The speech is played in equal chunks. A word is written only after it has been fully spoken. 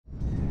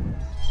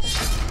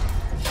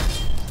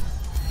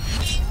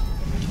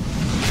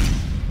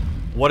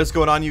What is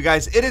going on, you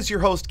guys? It is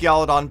your host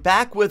Galadon,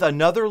 back with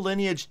another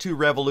Lineage 2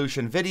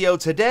 Revolution video.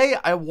 Today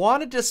I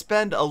wanted to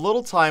spend a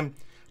little time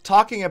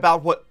talking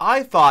about what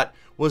I thought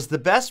was the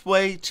best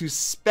way to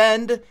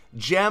spend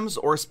gems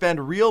or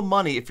spend real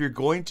money if you're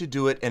going to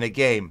do it in a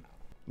game.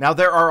 Now,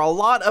 there are a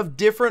lot of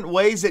different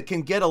ways. It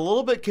can get a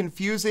little bit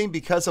confusing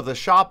because of the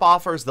shop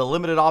offers, the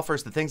limited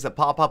offers, the things that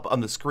pop up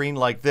on the screen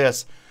like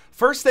this.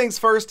 First things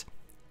first,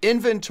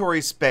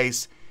 inventory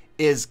space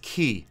is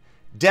key.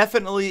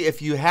 Definitely,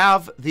 if you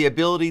have the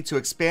ability to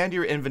expand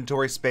your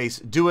inventory space,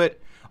 do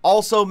it.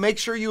 Also, make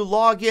sure you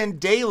log in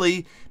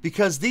daily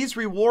because these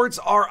rewards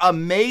are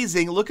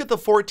amazing. Look at the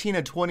 14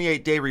 and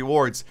 28 day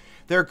rewards.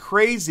 They're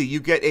crazy. You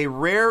get a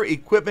rare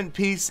equipment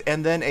piece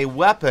and then a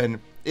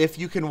weapon if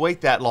you can wait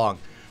that long.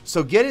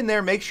 So get in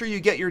there, make sure you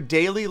get your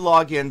daily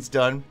logins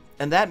done,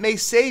 and that may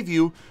save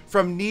you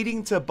from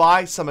needing to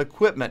buy some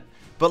equipment.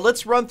 But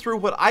let's run through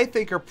what I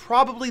think are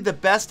probably the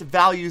best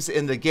values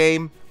in the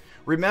game.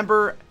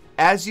 Remember,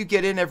 as you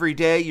get in every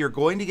day, you're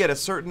going to get a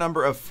certain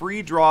number of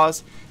free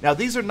draws. Now,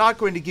 these are not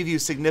going to give you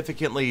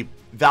significantly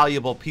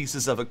valuable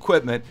pieces of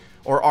equipment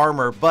or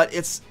armor, but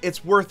it's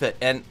worth it.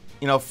 And,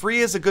 you know,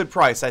 free is a good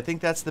price. I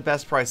think that's the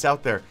best price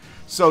out there.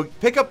 So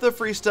pick up the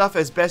free stuff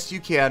as best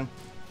you can.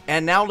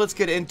 And now let's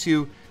get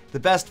into the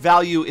best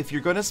value if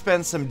you're going to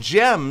spend some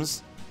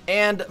gems.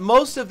 And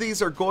most of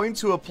these are going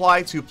to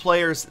apply to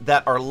players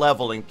that are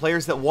leveling,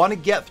 players that want to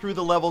get through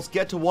the levels,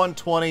 get to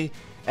 120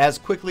 as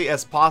quickly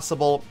as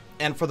possible.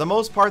 And for the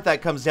most part,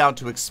 that comes down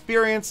to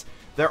experience.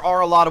 There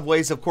are a lot of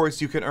ways, of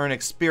course, you can earn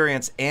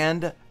experience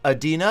and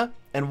Adina.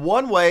 And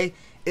one way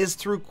is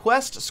through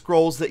quest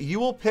scrolls that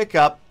you will pick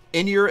up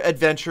in your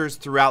adventures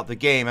throughout the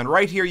game. And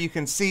right here you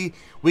can see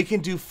we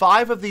can do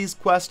 5 of these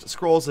quest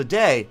scrolls a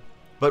day.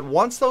 But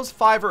once those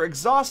 5 are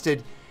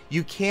exhausted,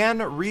 you can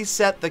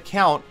reset the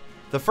count.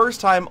 The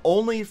first time,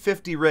 only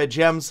 50 red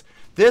gems.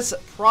 This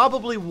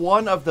probably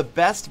one of the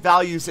best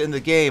values in the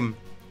game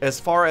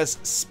as far as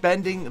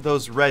spending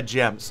those red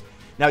gems.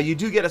 Now, you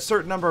do get a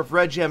certain number of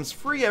red gems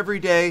free every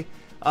day,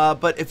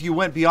 but if you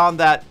went beyond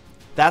that,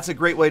 that's a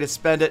great way to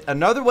spend it.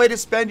 Another way to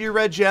spend your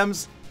red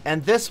gems,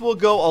 and this will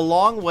go a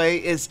long way,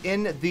 is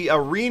in the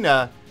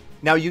arena.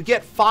 Now, you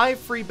get 5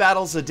 free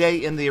battles a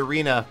day in the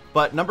arena,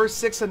 but number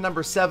 6 and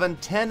number 7,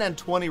 10 and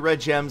 20 red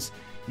gems,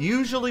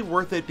 usually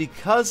worth it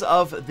because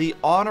of the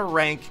honor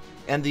rank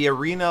and the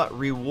arena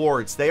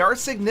rewards. They are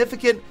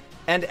significant,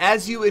 and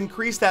as you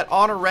increase that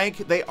honor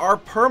rank, they are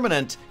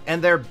permanent,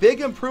 and they're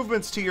big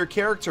improvements to your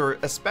character,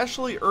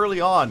 especially early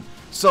on.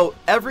 So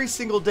every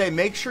single day,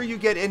 make sure you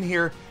get in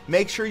here,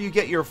 make sure you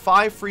get your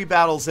 5 free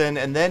battles in,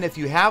 and then if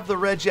you have the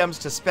red gems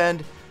to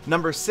spend,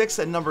 number 6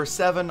 and number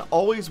 7,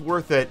 always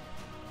worth it.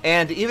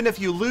 And even if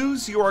you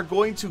lose, you are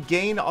going to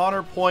gain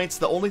honor points.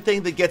 The only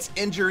thing that gets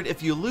injured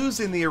if you lose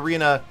in the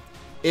arena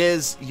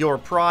is your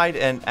pride,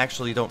 and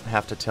actually you don't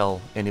have to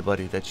tell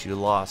anybody that you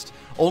lost.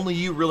 Only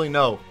you really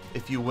know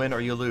if you win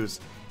or you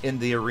lose in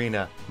the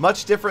arena.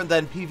 Much different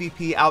than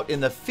PvP out in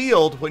the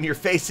field when you're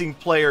facing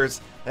players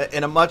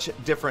in a much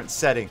different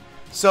setting.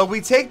 So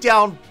we take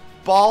down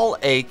Ball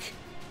Ache.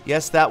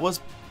 Yes, that was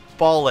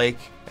Ball Ache,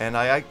 and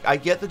I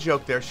get the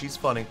joke there. She's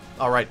funny.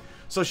 All right,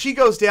 so she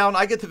goes down,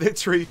 I get the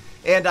victory,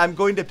 and I'm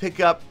going to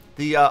pick up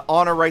the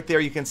honor right there.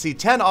 You can see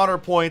 10 honor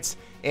points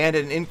and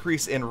an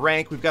increase in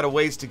rank. We've got a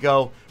ways to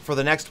go for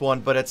the next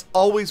one, but it's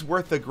always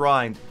worth the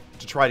grind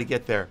to try to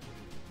get there.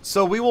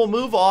 So we will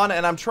move on,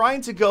 and I'm trying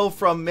to go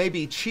from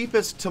maybe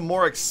cheapest to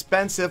more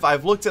expensive.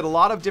 I've looked at a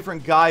lot of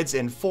different guides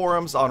in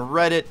forums, on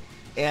Reddit,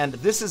 and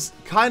this is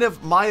kind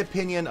of my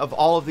opinion of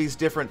all of these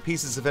different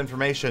pieces of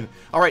information.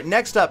 All right,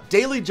 next up,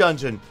 Daily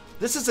Dungeon.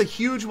 This is a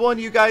huge one,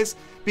 you guys,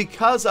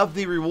 because of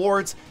the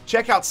rewards.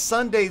 Check out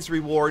Sunday's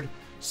reward.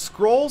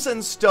 Scrolls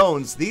and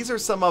stones. These are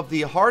some of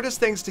the hardest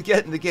things to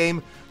get in the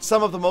game,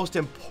 some of the most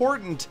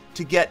important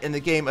to get in the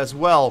game as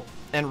well.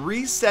 And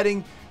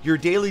resetting your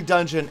daily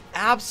dungeon,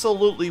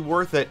 absolutely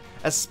worth it,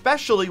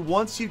 especially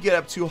once you get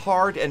up to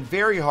hard and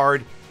very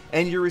hard,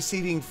 and you're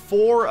receiving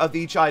 4 of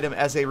each item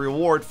as a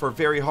reward for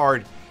very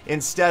hard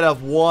instead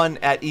of 1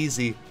 at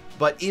easy.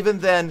 But even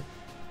then,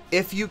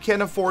 if you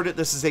can afford it,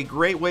 this is a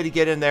great way to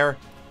get in there,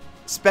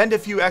 spend a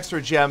few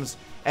extra gems,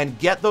 and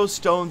get those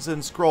stones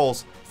and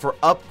scrolls for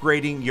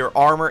upgrading your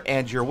armor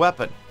and your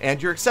weapon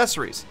and your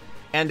accessories.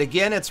 And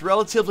again, it's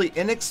relatively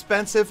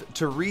inexpensive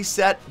to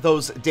reset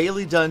those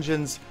daily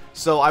dungeons,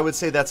 so I would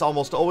say that's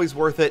almost always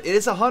worth it. It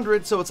is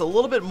 100, so it's a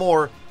little bit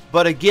more,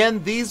 but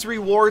again, these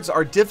rewards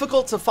are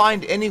difficult to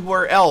find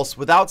anywhere else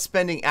without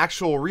spending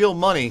actual real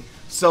money,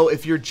 so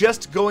if you're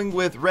just going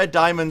with red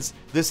diamonds,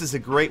 this is a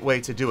great way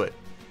to do it.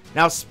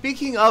 Now,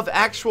 speaking of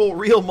actual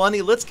real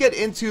money, let's get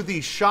into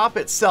the shop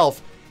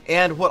itself,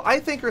 and what I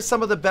think are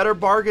some of the better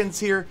bargains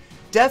here.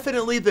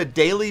 Definitely the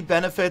daily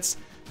benefits.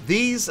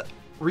 These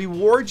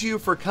reward you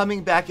for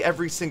coming back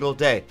every single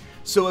day.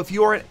 So if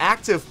you are an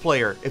active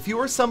player, if you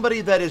are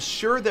somebody that is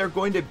sure they're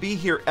going to be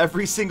here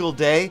every single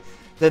day,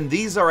 then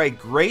these are a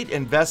great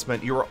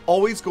investment. You are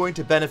always going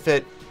to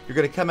benefit. You're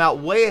going to come out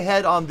way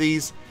ahead on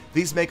these.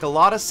 These make a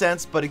lot of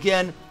sense, but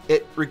again,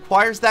 it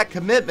requires that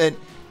commitment.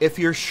 If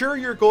you're sure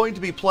you're going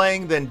to be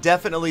playing, then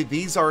definitely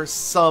these are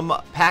some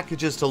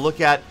packages to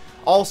look at.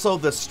 Also,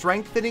 the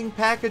strengthening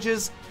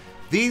packages,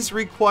 these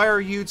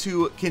require you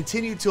to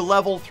continue to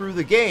level through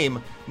the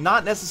game,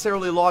 not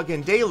necessarily log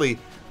in daily,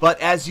 but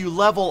as you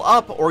level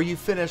up or you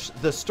finish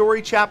the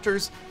story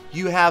chapters,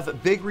 you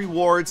have big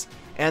rewards,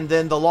 and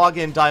then the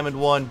login diamond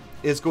one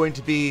is going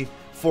to be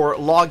for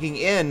logging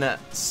in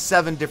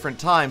 7 different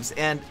times,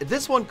 and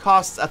this one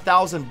costs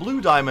 1,000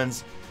 blue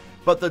diamonds,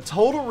 but the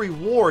total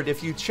reward,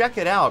 if you check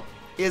it out,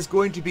 is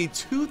going to be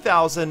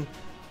 2,000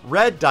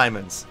 red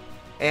diamonds.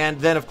 And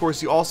then, of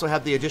course, you also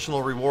have the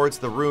additional rewards,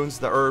 the runes,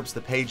 the herbs, the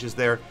pages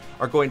there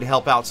are going to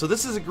help out. So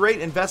this is a great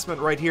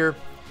investment right here.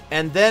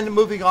 And then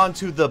moving on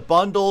to the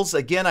bundles.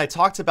 Again, I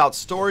talked about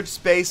storage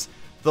space.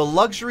 The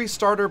luxury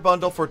starter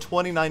bundle for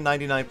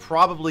 $29.99,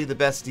 probably the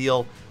best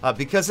deal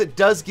because it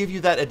does give you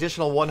that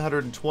additional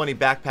 120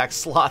 backpack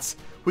slots,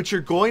 which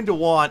you're going to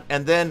want.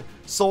 And then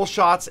soul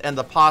shots and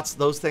the pots,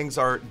 those things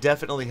are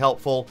definitely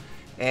helpful.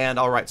 And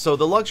all right, so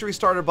the luxury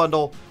starter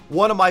bundle,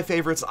 one of my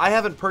favorites. I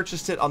haven't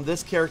purchased it on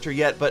this character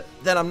yet, but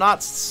then I'm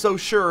not so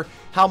sure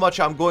how much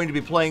I'm going to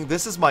be playing.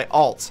 This is my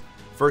alt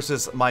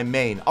versus my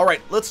main. All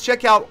right, let's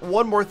check out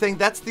one more thing.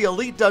 That's the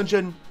elite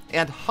dungeon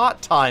and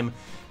hot time.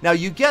 Now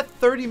you get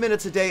 30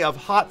 minutes a day of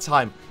hot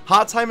time.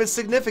 Hot time is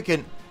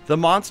significant. The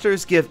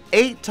monsters give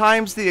 8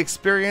 times the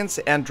experience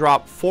and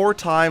drop 4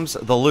 times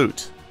the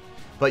loot.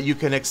 But you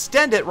can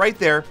extend it right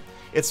there.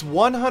 It's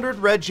 100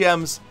 red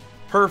gems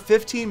per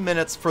 15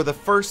 minutes for the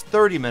first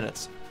 30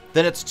 minutes.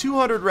 Then it's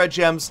 200 red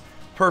gems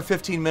per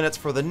 15 minutes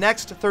for the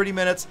next 30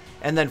 minutes,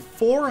 and then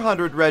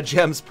 400 red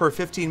gems per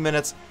 15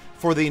 minutes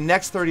for the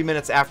next 30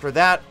 minutes after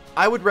that.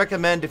 I would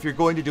recommend, if you're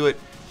going to do it,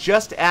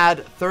 just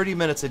add 30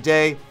 minutes a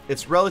day.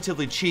 It's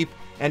relatively cheap,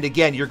 and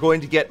again, you're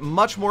going to get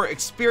much more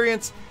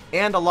experience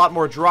and a lot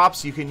more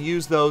drops. You can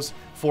use those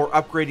for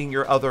upgrading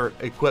your other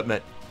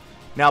equipment.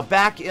 Now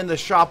back in the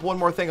shop, one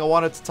more thing I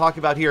wanted to talk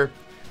about here.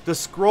 The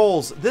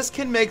scrolls. This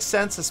can make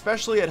sense,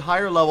 especially at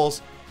higher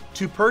levels,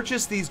 to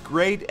purchase these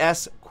grade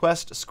S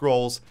quest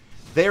scrolls.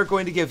 They are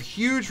going to give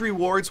huge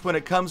rewards when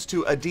it comes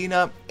to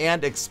Adina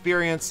and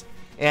experience,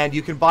 and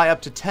you can buy up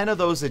to 10 of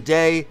those a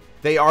day.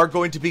 They are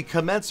going to be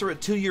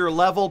commensurate to your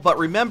level, but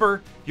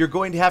remember, you're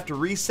going to have to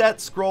reset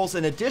scrolls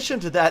in addition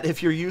to that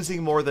if you're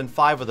using more than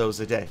 5 of those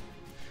a day.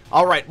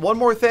 All right, one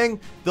more thing,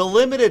 the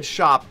limited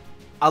shop.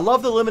 I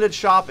love the limited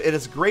shop. It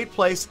is a great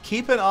place.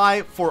 Keep an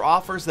eye for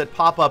offers that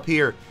pop up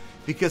here,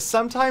 because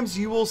sometimes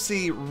you will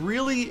see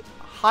really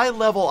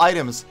high-level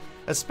items,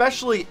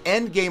 especially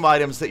end-game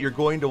items that you're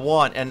going to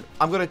want, and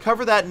I'm going to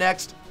cover that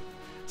next.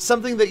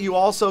 Something that you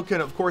also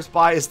can, of course,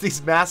 buy is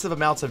these massive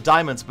amounts of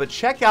diamonds, but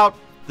check out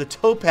the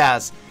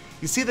topaz.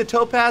 You see the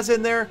topaz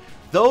in there?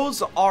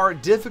 Those are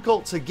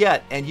difficult to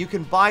get, and you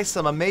can buy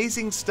some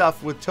amazing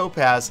stuff with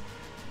topaz.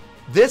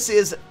 This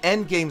is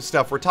endgame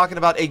stuff. We're talking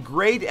about a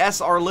grade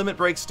SR limit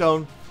break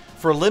stone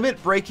for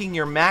limit breaking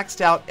your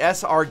maxed out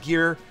SR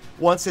gear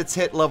once it's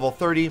hit level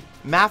 30.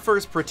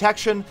 Maffer's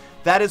protection,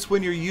 that is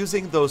when you're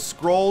using those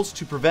scrolls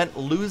to prevent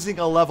losing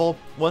a level.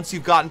 Once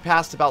you've gotten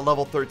past about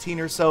level 13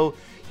 or so,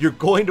 you're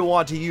going to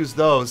want to use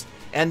those.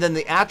 And then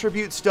the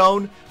attribute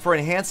stone for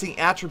enhancing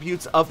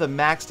attributes of the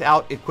maxed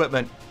out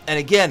equipment. And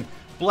again,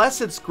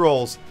 blessed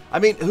scrolls. I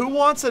mean, who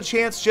wants a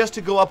chance just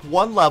to go up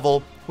 1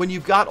 level when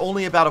you've got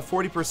only about a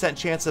 40%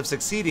 chance of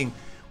succeeding?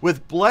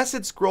 With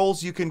blessed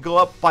scrolls, you can go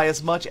up by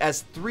as much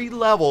as 3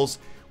 levels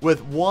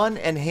with 1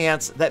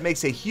 enhance. That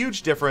makes a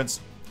huge difference,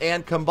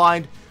 and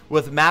combined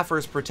with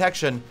Maffer's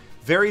protection,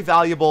 very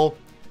valuable.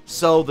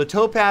 So the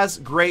topaz,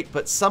 great,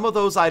 but some of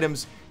those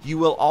items you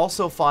will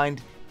also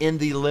find in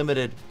the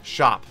limited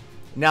shop.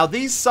 Now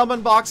these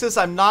summon boxes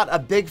I'm not a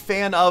big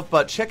fan of,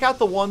 but check out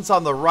the ones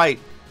on the right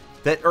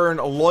that earn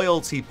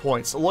loyalty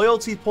points.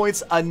 Loyalty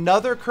points,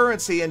 another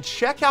currency, and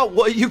check out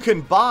what you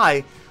can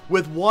buy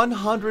with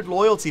 100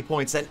 loyalty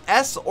points, an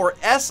S or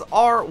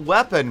SR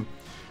weapon.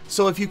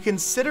 So if you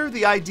consider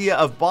the idea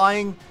of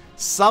buying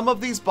some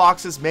of these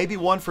boxes, maybe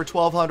one for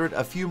 1,200,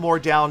 a few more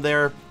down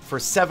there for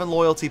 7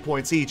 loyalty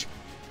points each,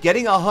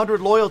 getting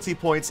 100 loyalty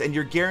points and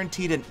you're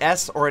guaranteed an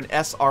S or an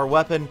SR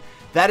weapon,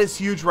 that is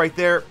huge right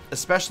there,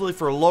 especially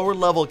for lower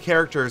level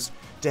characters.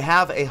 To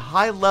have a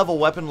high level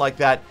weapon like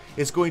that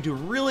is going to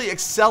really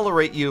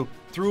accelerate you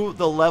through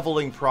the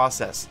leveling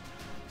process.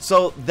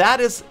 So that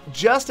is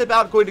just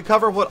about going to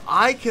cover what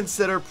I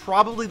consider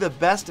probably the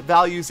best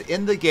values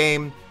in the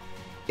game.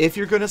 If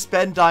you're going to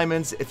spend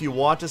diamonds, if you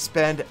want to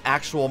spend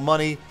actual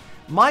money,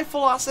 my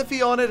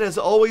philosophy on it has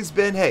always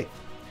been, hey,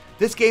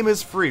 this game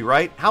is free,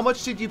 right? How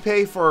much did you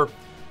pay for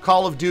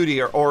Call of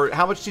Duty, or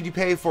how much did you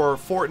pay for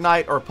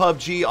Fortnite or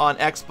PUBG on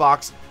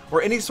Xbox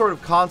or any sort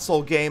of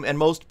console game and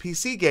most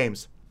PC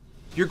games?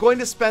 You're going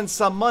to spend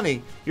some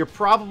money. You're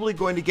probably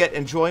going to get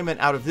enjoyment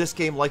out of this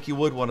game like you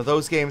would one of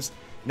those games.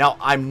 Now,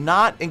 I'm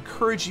not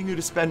encouraging you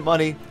to spend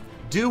money.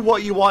 Do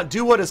what you want.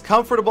 Do what is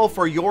comfortable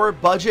for your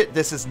budget.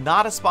 This is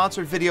not a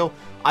sponsored video.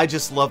 I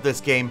just love this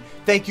game.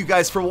 Thank you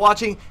guys for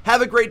watching.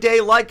 Have a great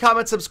day. Like,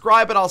 comment,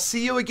 subscribe, and I'll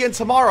see you again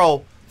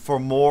tomorrow for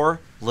more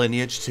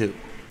Lineage 2.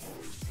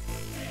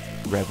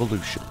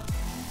 Revolution.